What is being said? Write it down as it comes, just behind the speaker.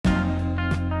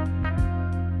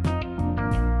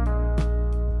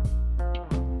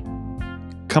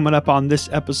Coming up on this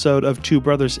episode of Two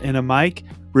Brothers and a Mic,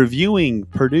 reviewing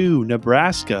Purdue,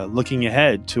 Nebraska, looking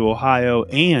ahead to Ohio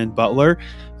and Butler,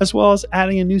 as well as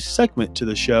adding a new segment to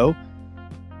the show.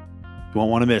 You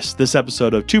won't want to miss this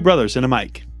episode of Two Brothers and a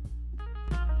Mic.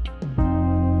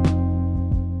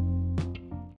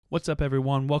 What's up,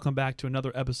 everyone? Welcome back to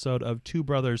another episode of Two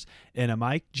Brothers and a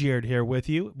Mic. Jared here with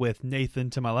you, with Nathan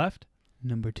to my left.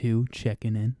 Number 2,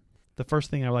 checking in. The first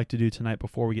thing I'd like to do tonight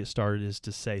before we get started is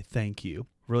to say thank you.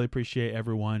 Really appreciate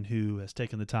everyone who has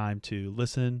taken the time to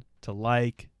listen, to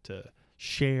like, to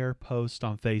share, post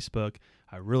on Facebook.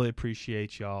 I really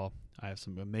appreciate y'all. I have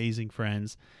some amazing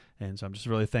friends, and so I'm just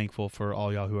really thankful for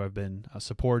all y'all who have been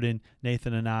supporting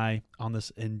Nathan and I on this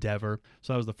endeavor.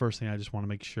 So that was the first thing I just want to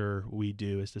make sure we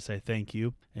do, is to say thank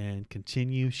you and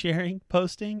continue sharing,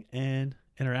 posting, and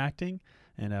interacting,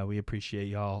 and we appreciate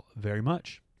y'all very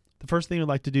much. The first thing I'd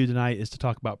like to do tonight is to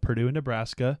talk about Purdue and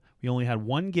Nebraska. We only had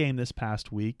one game this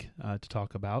past week to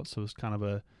talk about, so it's kind of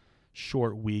a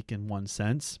short week in one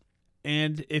sense.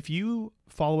 And if you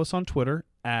follow us on Twitter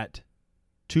at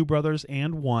Two Brothers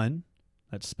and One,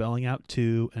 that's spelling out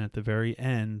two, and at the very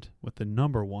end with the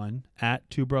number 1, at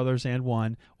Two Brothers and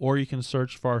One, or you can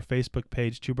search for our Facebook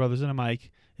page, Two Brothers and a Mic.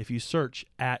 If you search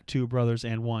at Two Brothers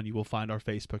and One, you will find our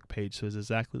Facebook page, so it's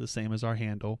exactly the same as our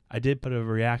handle. I did put a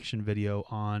reaction video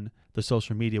on the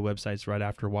social media websites right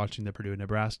after watching the Purdue and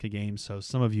Nebraska game, so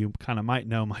some of you kind of might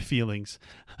know my feelings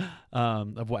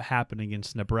of what happened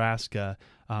against Nebraska.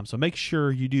 So make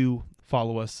sure you do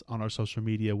follow us on our social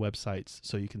media websites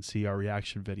so you can see our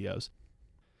reaction videos.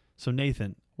 So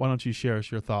Nathan, why don't you share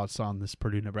us your thoughts on this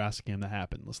Purdue-Nebraska game that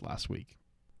happened this last week?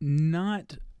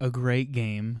 Not a great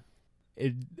game.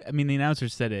 The announcer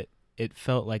said it. It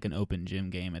felt like an open gym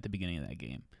game at the beginning of that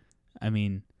game.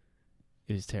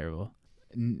 It was terrible.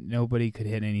 Nobody could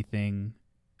hit anything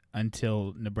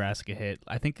until Nebraska hit.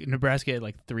 I think Nebraska hit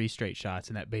like 3 straight shots,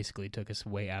 and that basically took us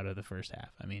way out of the first half.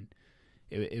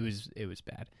 It was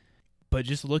bad. But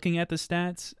just looking at the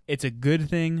stats, it's a good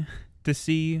thing to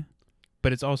see,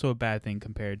 but it's also a bad thing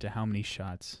compared to how many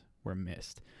shots were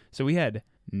missed. So we had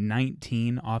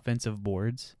 19 offensive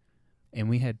boards, and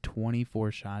we had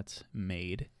 24 shots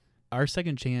made. Our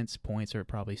second chance points are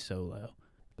probably so low.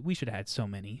 We should have had so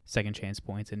many second chance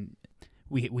points, and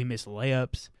we missed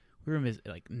layups.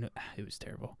 It was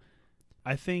terrible.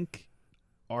 I think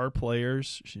our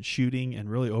players' shooting and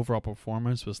really overall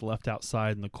performance was left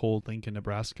outside in the cold Lincoln,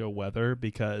 Nebraska weather,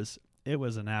 because it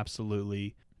was an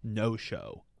absolutely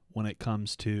no-show when it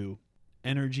comes to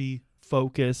energy,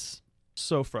 focus.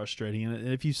 So frustrating. And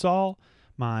if you saw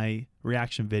my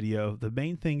reaction video, the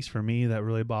main things for me that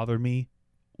really bothered me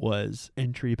was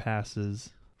entry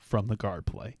passes from the guard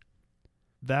play.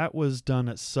 That was done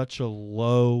at such a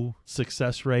low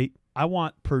success rate. I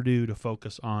want Purdue to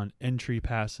focus on entry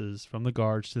passes from the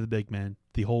guards to the big men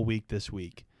the whole week this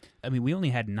week. We only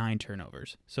had 9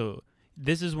 turnovers. So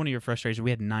this is one of your frustrations. We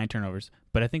had 9 turnovers.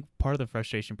 But I think part of the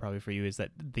frustration probably for you is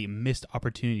that the missed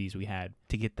opportunities we had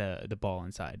to get the ball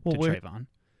inside to Trayvon.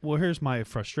 Well, here's my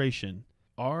frustration.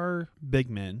 Our big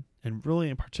men, and really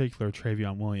in particular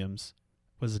Travion Williams,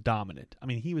 was dominant.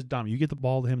 He was dominant. You get the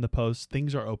ball to him in the post,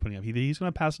 things are opening up. Either he's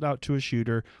going to pass it out to a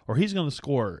shooter or he's going to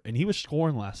score, and he was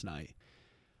scoring last night.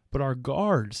 But our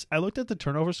guards, I looked at the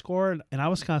turnover score, and I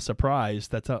was kind of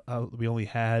surprised that we only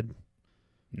had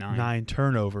 9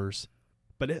 turnovers.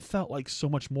 But it felt like so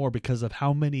much more because of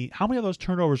how many of those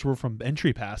turnovers were from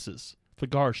entry passes. The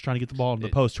guards trying to get the ball in the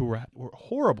post who were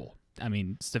horrible.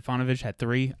 Stefanovic had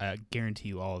 3. I guarantee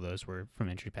you all of those were from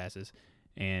entry passes.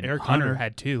 And Eric Hunter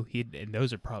had 2. And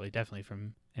those are probably definitely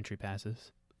from entry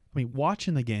passes.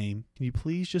 Watching the game, can you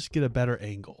please just get a better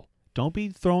angle? Don't be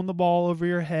throwing the ball over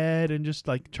your head and just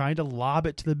trying to lob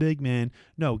it to the big man.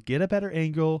 No, get a better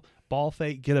angle, ball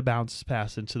fake, get a bounce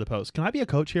pass into the post. Can I be a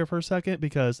coach here for a second?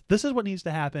 Because this is what needs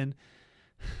to happen.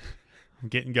 I'm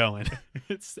getting going.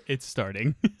 It's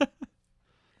starting.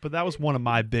 But that was one of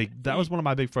my big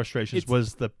frustrations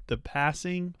was the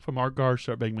passing from our guards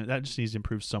to our big men. That just needs to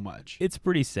improve so much. It's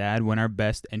pretty sad when our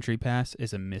best entry pass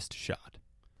is a missed shot.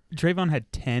 Trayvon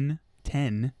had 10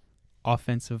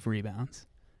 offensive rebounds.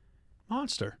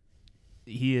 Monster.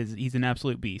 He's an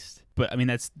absolute beast. But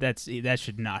that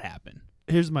should not happen.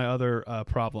 Here's my other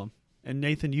problem. And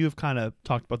Nathan, you have kind of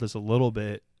talked about this a little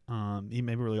bit,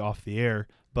 maybe really off the air,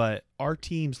 but our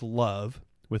teams love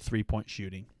with 3-point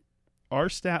shooting. Our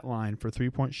stat line for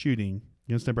 3-point shooting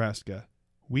against Nebraska,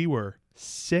 we were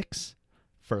 6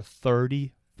 for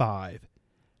 35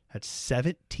 at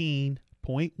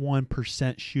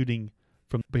 17.1% shooting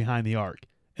from behind the arc.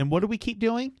 And what do we keep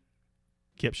doing?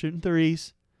 Kept shooting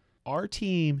threes. Our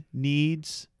team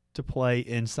needs to play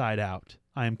inside out.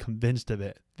 I am convinced of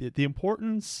it. The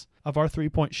importance of our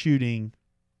three-point shooting,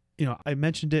 I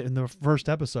mentioned it in the first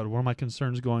episode. One of my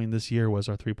concerns going this year was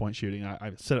our three-point shooting.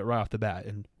 I said it right off the bat,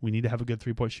 and we need to have a good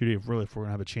three-point shooting if we're going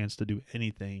to have a chance to do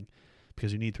anything,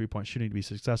 because you need three-point shooting to be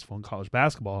successful in college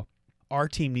basketball. Our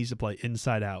team needs to play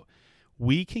inside out.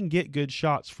 We can get good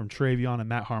shots from Travion and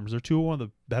Matt Harms. They're two of one of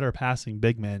the better passing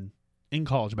big men in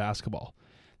college basketball.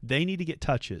 They need to get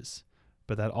touches,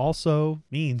 but that also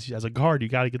means as a guard, you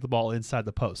got to get the ball inside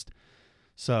the post.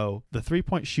 So the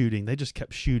three-point shooting, they just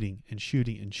kept shooting and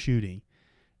shooting and shooting,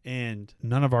 and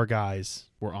none of our guys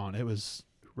were on. It was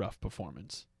a rough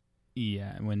performance.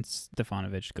 Yeah, when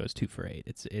Stefanovic goes 2 for 8,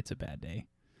 it's a bad day.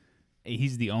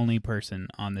 He's the only person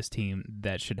on this team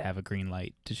that should have a green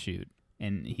light to shoot,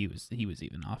 and he was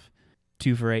even off.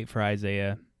 2 for 8 for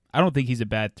Isaiah. I don't think he's a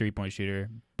bad three-point shooter,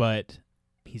 but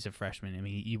he's a freshman. I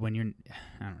mean,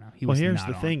 I don't know. Well, here's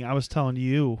the thing. I was telling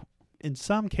you, in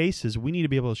some cases, we need to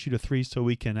be able to shoot a three so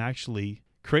we can actually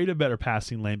create a better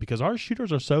passing lane, because our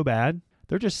shooters are so bad,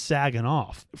 they're just sagging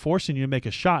off, forcing you to make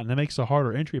a shot, and that makes a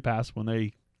harder entry pass when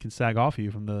they can sag off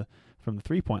you from the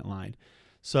three-point line.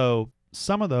 So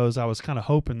some of those I was kind of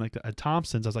hoping, like at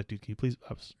Thompson's, I was like, dude, can you please?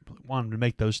 I was wanting to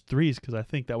make those threes because I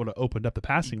think that would have opened up the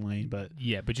passing lane. But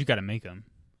yeah, but you got to make them,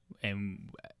 and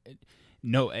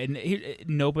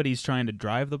nobody's trying to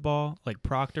drive the ball. Like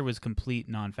Proctor was complete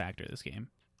non-factor this game.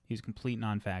 He was complete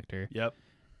non-factor. Yep.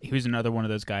 He was another one of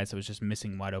those guys that was just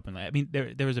missing wide open. I mean,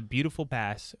 there was a beautiful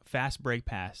pass, fast break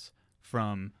pass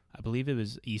from, I believe it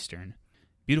was Eastern.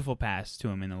 Beautiful pass to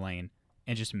him in the lane,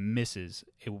 and just misses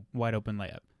a wide open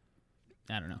layup.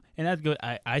 I don't know. And that's good.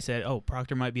 I said, oh,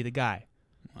 Proctor might be the guy.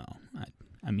 Well,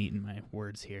 I'm eating my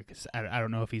words here because I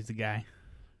don't know if he's the guy.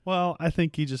 Well, I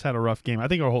think he just had a rough game. I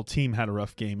think our whole team had a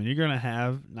rough game, and you're going to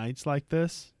have nights like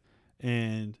this.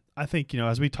 And I think,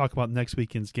 as we talk about next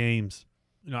weekend's games,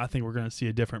 I think we're going to see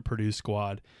a different Purdue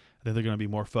squad. I think they're going to be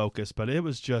more focused. But it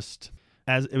was just,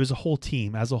 it was a whole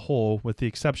team as a whole, with the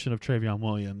exception of Travion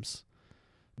Williams.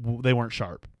 They weren't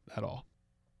sharp at all.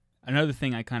 Another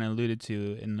thing I kind of alluded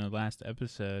to in the last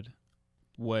episode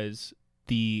was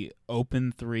the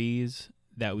open threes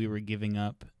that we were giving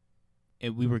up.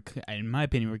 We were, in my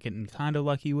opinion, we're getting kind of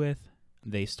lucky with.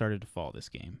 They started to fall this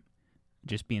game.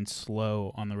 Just being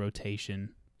slow on the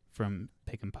rotation from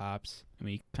pick and pops. And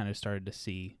we kind of started to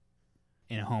see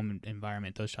in a home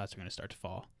environment, those shots are going to start to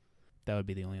fall. That would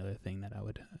be the only other thing that I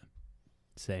would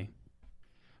say.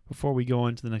 Before we go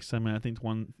into the next segment, I think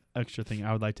one extra thing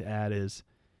I would like to add is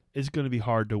it's going to be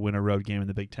hard to win a road game in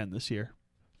the Big Ten this year.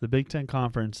 The Big Ten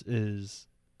Conference is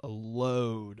a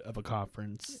load of a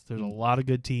conference. There's a lot of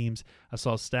good teams. I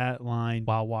saw a stat line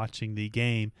while watching the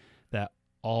game that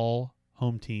all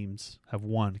home teams have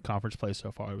won conference play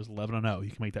so far. It was 11-0.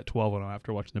 You can make that 12-0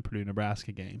 after watching the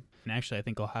Purdue-Nebraska game. And actually, I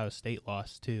think Ohio State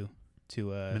lost, too, to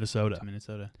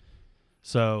Minnesota.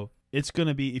 So it's going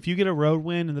to be, if you get a road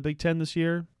win in the Big Ten this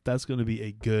year, that's going to be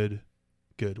a good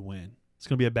win. It's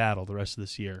going to be a battle the rest of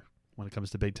this year when it comes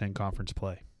to Big Ten conference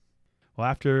play. Well,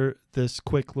 after this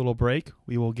quick little break,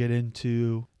 we will get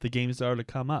into the games that are to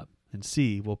come up and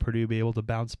see, will Purdue be able to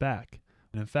bounce back?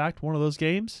 And in fact, one of those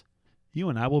games, you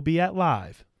and I will be at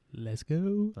live. Let's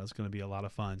go. That's going to be a lot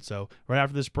of fun. So right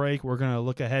after this break, we're going to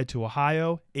look ahead to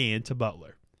Ohio and to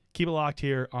Butler. Keep it locked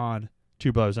here on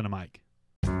Two Brothers and a Mic.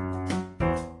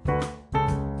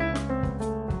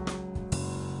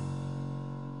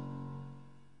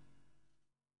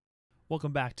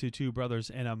 Welcome back to Two Brothers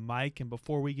and a Mic. And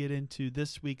before we get into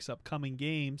this week's upcoming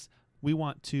games, we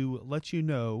want to let you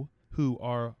know who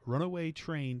our Runaway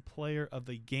Train player of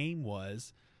the game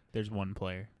was. There's one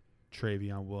player.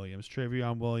 Travion Williams.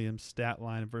 Travion Williams' stat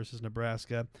line versus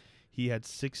Nebraska. He had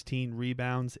 16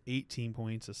 rebounds, 18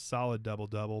 points, a solid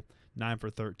double-double, 9 for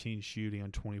 13 shooting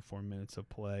on 24 minutes of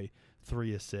play,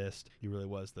 3 assists. He really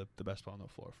was the best player on the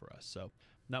floor for us. So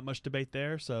not much debate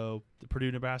there. So the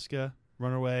Purdue-Nebraska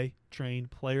Runaway Train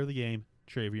player of the game,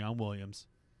 Travion Williams.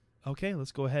 Okay,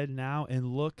 let's go ahead now and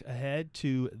look ahead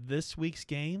to this week's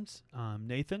games.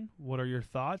 Nathan, what are your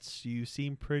thoughts? You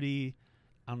seem pretty,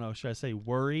 I don't know, should I say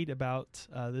worried about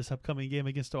this upcoming game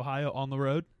against Ohio on the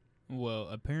road? Well,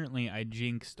 apparently I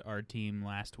jinxed our team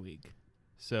last week,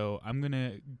 so I'm going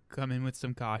to come in with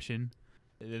some caution.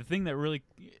 The thing that really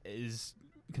is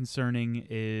concerning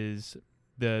is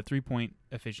the three-point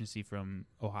efficiency from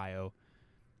Ohio.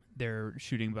 They're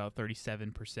shooting about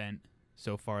 37%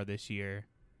 so far this year,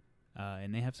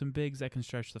 and they have some bigs that can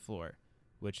stretch the floor,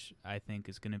 which I think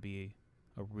is going to be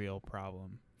a real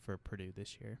problem for Purdue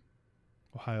this year.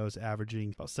 Ohio is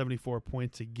averaging about 74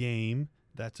 points a game.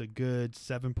 That's a good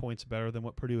 7 points better than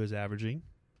what Purdue is averaging.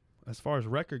 As far as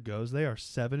record goes, they are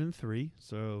 7-3,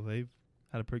 so they've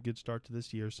had a pretty good start to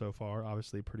this year so far.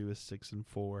 Obviously, Purdue is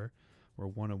 6-4. We're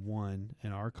 1-1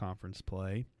 in our conference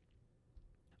play.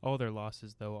 All their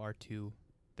losses, though, are to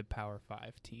the Power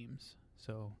 5 teams.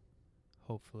 So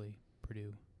hopefully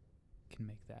Purdue can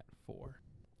make that 4.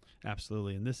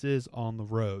 Absolutely. And this is on the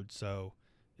road, so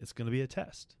it's going to be a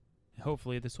test.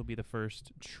 Hopefully this will be the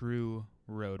first true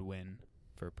road win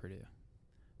for Purdue.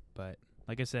 But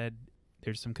like I said,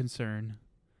 there's some concern.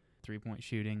 3-point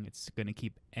shooting, it's going to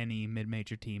keep any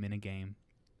mid-major team in a game.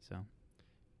 So,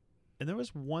 and there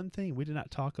was one thing we did not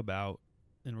talk about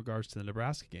in regards to the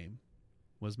Nebraska game,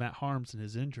 was Matt Haarms and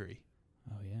his injury.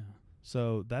 Oh, yeah.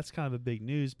 So that's kind of a big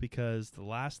news, because the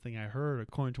last thing I heard,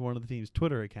 according to one of the team's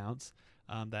Twitter accounts,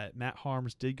 that Matt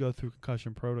Haarms did go through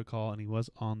concussion protocol and he was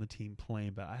on the team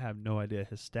playing, but I have no idea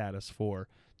his status for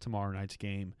tomorrow night's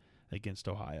game against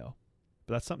Ohio.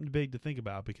 But that's something big to think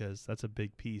about, because that's a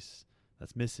big piece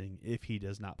that's missing if he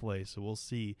does not play. So we'll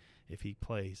see if he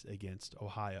plays against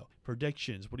Ohio.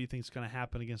 Predictions, what do you think is going to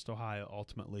happen against Ohio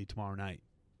ultimately tomorrow night?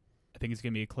 I think it's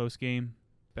going to be a close game,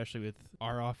 especially with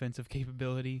our offensive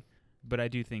capability. But I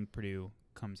do think Purdue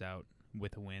comes out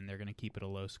with a win. They're going to keep it a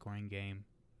low-scoring game.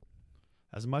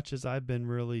 As much as I've been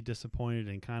really disappointed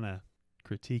and kind of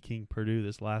critiquing Purdue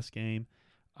this last game,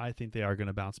 I think they are going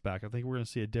to bounce back. I think we're going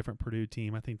to see a different Purdue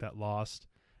team. I think that loss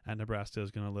at Nebraska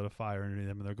is going to lit a fire under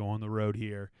them, and they're going on the road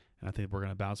here. And I think we're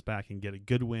going to bounce back and get a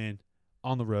good win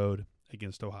on the road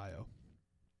against Ohio.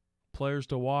 Players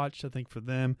to watch, I think for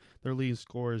them, their leading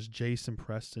scorer is Jason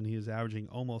Preston. He is averaging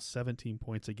almost 17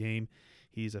 points a game.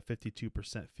 He's a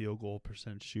 52% field goal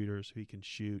percentage shooter, so he can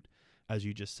shoot. As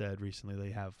you just said, recently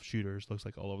they have shooters, looks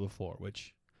like all over the floor,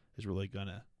 which is really going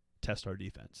to test our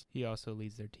defense. He also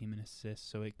leads their team in assists,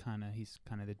 so he's kind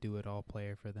of the do-it-all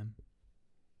player for them.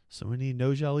 So we need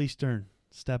Nojel Eastern.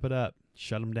 Step it up.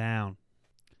 Shut him down.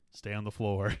 Stay on the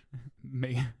floor.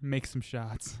 Make some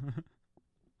shots.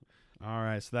 All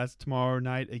right, so that's tomorrow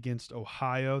night against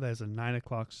Ohio. That is a 9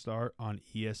 o'clock start on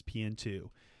ESPN2.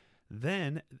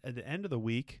 Then, at the end of the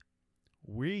week,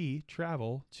 we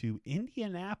travel to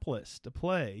Indianapolis to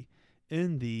play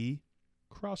in the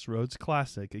Crossroads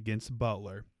Classic against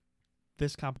Butler.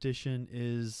 This competition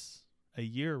is a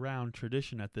year-round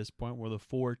tradition at this point, where the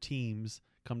 4 teams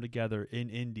come together in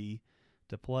Indy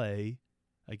to play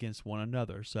against one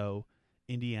another. So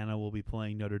Indiana will be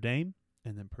playing Notre Dame,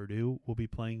 and then Purdue will be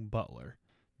playing Butler.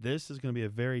 This is going to be a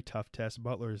very tough test.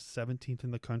 Butler is 17th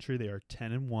in the country. They are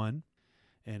 10-1,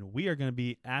 and we are going to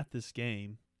be at this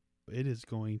game. It is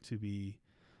going to be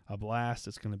a blast.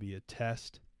 It's going to be a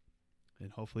test,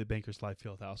 and hopefully Bankers Life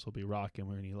Fieldhouse will be rocking.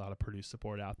 We're going to need a lot of Purdue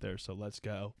support out there, so let's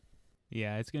go.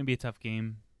 Yeah, it's going to be a tough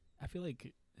game. I feel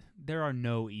like there are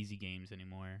no easy games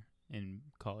anymore in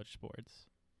college sports.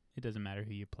 It doesn't matter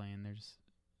who you're playing.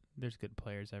 There's good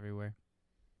players everywhere.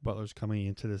 Butler's coming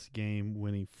into this game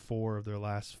winning 4 of their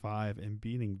last 5 and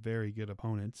beating very good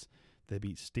opponents. They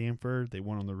beat Stanford. They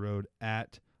won on the road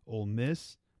at Ole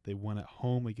Miss. They won at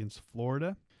home against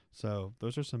Florida. So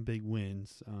those are some big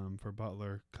wins for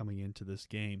Butler coming into this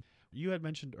game. You had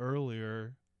mentioned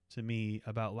earlier to me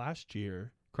about last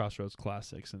year Crossroads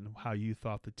Classics and how you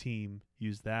thought the team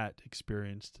used that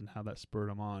experience and how that spurred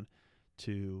them on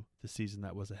to the season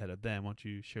that was ahead of them. Why don't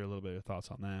you share a little bit of your thoughts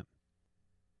on that?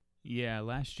 Yeah,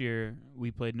 last year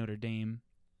we played Notre Dame.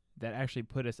 That actually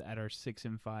put us at our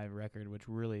 6-5 record, which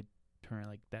really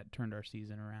turned our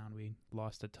season around. We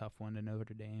lost a tough one to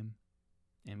Notre Dame,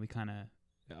 and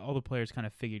all the players kind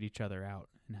of figured each other out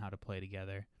and how to play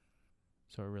together.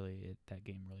 So that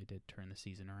game really did turn the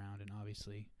season around, and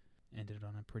obviously ended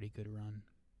on a pretty good run.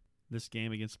 This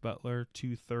game against Butler,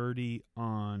 2:30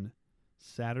 on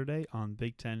Saturday on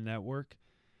Big Ten Network.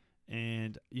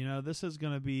 And, this is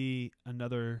going to be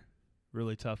another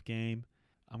really tough game.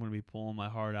 I'm going to be pulling my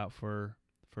heart out for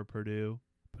Purdue.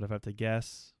 But if I have to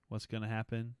guess what's going to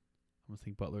happen, I'm going to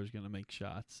think Butler's going to make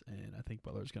shots, and I think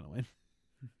Butler's going to win.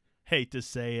 Hate to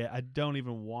say it. I don't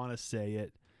even want to say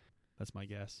it. That's my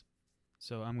guess.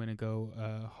 So I'm going to go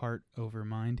heart over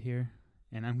mind here,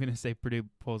 and I'm going to say Purdue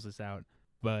pulls this out.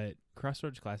 But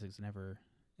Crossroads Classic's never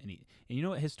any. And you know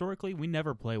what? Historically, we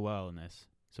never play well in this.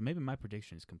 So maybe my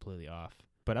prediction is completely off.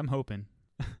 But I'm hoping.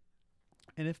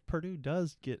 And if Purdue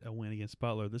does get a win against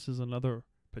Butler, this is another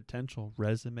potential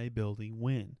resume-building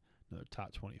win. Another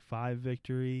top 25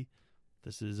 victory.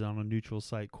 This is on a neutral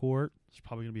site court. There's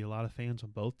probably going to be a lot of fans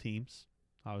on both teams.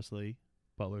 Obviously,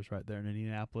 Butler's right there in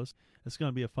Indianapolis. It's going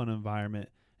to be a fun environment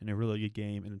and a really good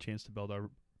game and a chance to build our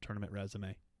tournament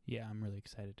resume. Yeah, I'm really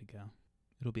excited to go.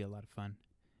 It'll be a lot of fun.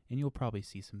 And you'll probably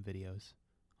see some videos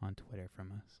on Twitter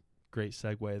from us. Great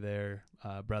segue there,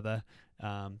 brother.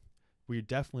 We're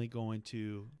definitely going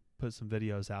to put some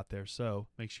videos out there. So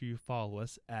make sure you follow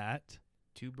us at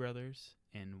 2 Brothers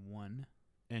and 1.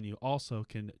 And you also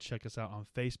can check us out on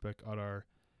Facebook at our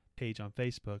page on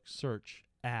Facebook. Search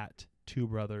at 2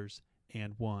 Brothers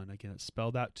and 1. Again, it's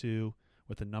spelled out 2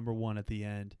 with the number 1 at the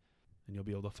end, and you'll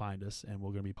be able to find us. And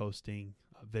we're going to be posting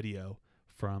a video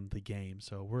from the game.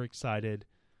 So we're excited.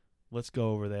 Let's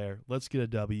go over there. Let's get a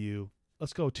W.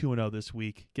 Let's go 2-0 this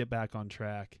week. Get back on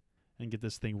track and get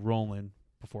this thing rolling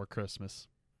before Christmas.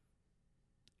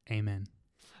 Amen.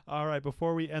 All right,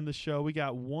 before we end the show, we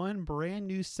got one brand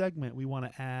new segment we want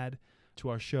to add to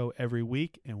our show every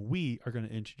week, and we are going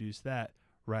to introduce that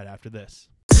right after this.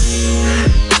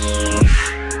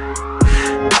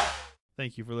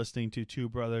 Thank you for listening to 2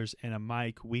 Brothers and a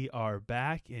Mic. We are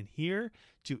back and here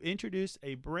to introduce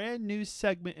a brand new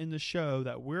segment in the show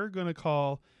that we're going to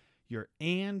call your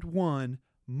And One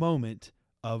Moment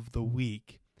of the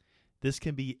Week. This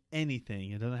can be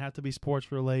anything. It doesn't have to be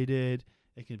sports related.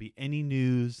 It can be any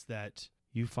news that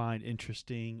you find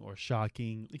interesting or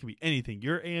shocking. It can be anything.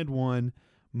 Your And One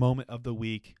Moment of the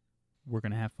Week. We're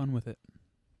going to have fun with it.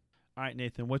 All right,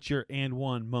 Nathan, what's your And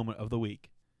One Moment of the Week?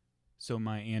 So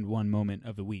my And One Moment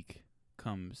of the Week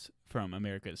comes from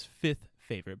America's 5th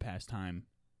favorite pastime,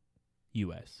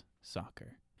 U.S.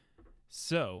 soccer.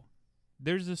 So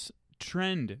there's this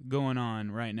trend going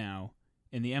on right now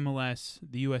in the MLS,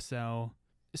 the USL,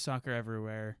 soccer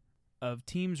everywhere, of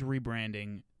teams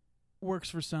rebranding.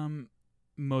 Works for some,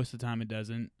 most of the time it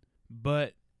doesn't.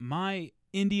 But my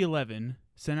Indy 11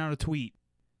 sent out a tweet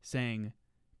saying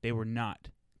they were not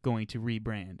going to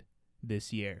rebrand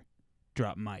this year.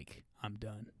 Drop mic. I'm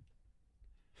done.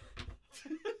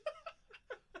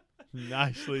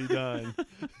 Nicely done.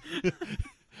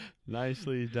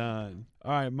 Nicely done.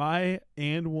 All right, my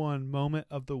And One Moment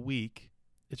of the Week.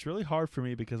 It's really hard for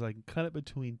me because I can cut it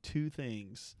between two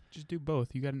things. Just do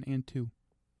both. You got an and 2.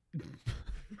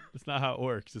 That's not how it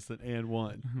works. It's an And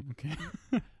One. Okay.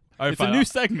 All right, It's fine, a new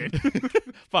segment.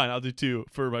 Fine, I'll do 2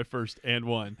 for my first And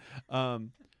One.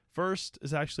 First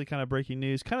is actually kind of breaking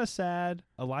news. Kind of sad.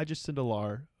 Elijah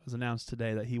Sindelar was announced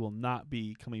today that he will not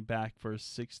be coming back for his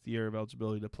 6th year of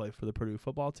eligibility to play for the Purdue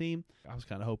football team. I was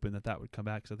kind of hoping that would come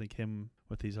back because I think him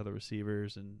with these other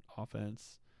receivers and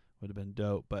offense would have been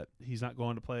dope. But he's not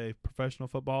going to play professional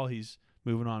football. He's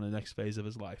moving on to the next phase of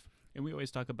his life. And we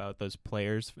always talk about those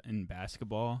players in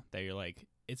basketball that you're like,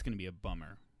 it's going to be a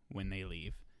bummer when they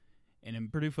leave. And in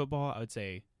Purdue football, I would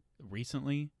say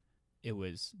recently it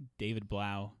was David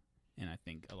Blau, and I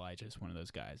think Elijah is one of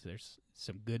those guys. There's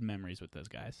some good memories with those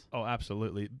guys. Oh,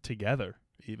 absolutely. Together,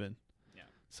 even. Yeah.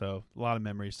 So, a lot of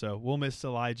memories. So, we'll miss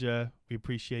Elijah. We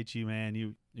appreciate you, man.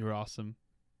 You were awesome.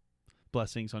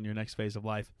 Blessings on your next phase of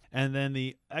life. And then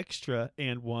the extra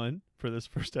And One for this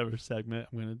first ever segment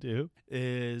I'm going to do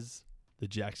is the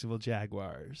Jacksonville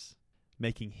Jaguars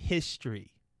making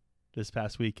history this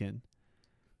past weekend.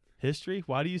 History?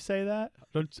 Why do you say that?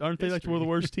 Aren't they like one of the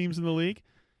worst teams in the league?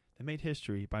 They made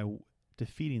history by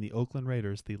defeating the Oakland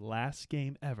Raiders the last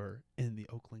game ever in the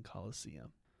Oakland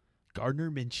Coliseum. Gardner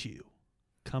Minshew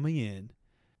coming in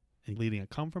and leading a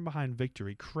come-from-behind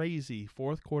victory, crazy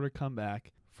fourth-quarter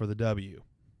comeback for the W.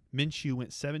 Minshew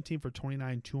went 17 for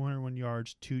 29, 201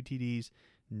 yards, 2 TDs,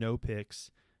 no picks,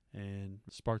 and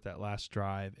sparked that last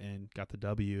drive and got the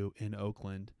W in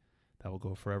Oakland. That will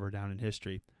go forever down in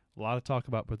history. A lot of talk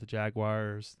about with the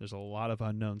Jaguars. There's a lot of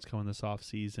unknowns coming this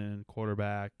offseason.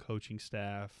 Quarterback, coaching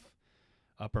staff,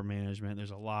 upper management.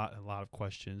 There's a lot of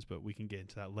questions, but we can get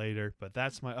into that later. But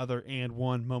that's my other And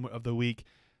One Moment of the Week.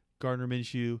 Gardner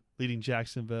Minshew leading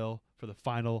Jacksonville for the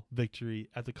final victory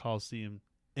at the Coliseum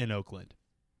in Oakland.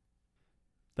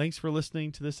 Thanks for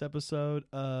listening to this episode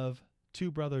of 2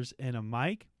 Brothers and a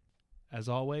Mic. As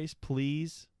always,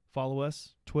 please follow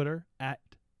us, Twitter, at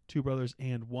 2 Brothers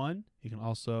and 1. You can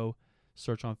also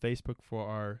search on Facebook for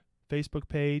our Facebook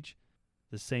page.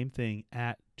 The same thing,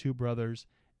 at 2 Brothers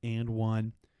and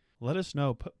 1. Let us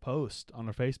know, post on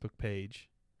our Facebook page.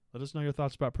 Let us know your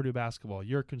thoughts about Purdue basketball,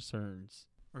 your concerns.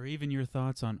 Or even your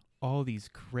thoughts on all these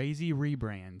crazy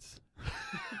rebrands.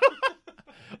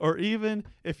 Or even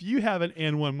if you have an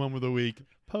And One Moment of the Week,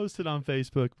 post it on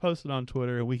Facebook, post it on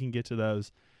Twitter, and we can get to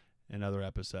those in other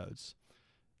episodes.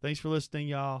 Thanks for listening,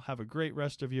 y'all. Have a great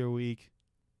rest of your week.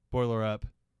 Boiler up.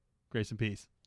 Grace and peace.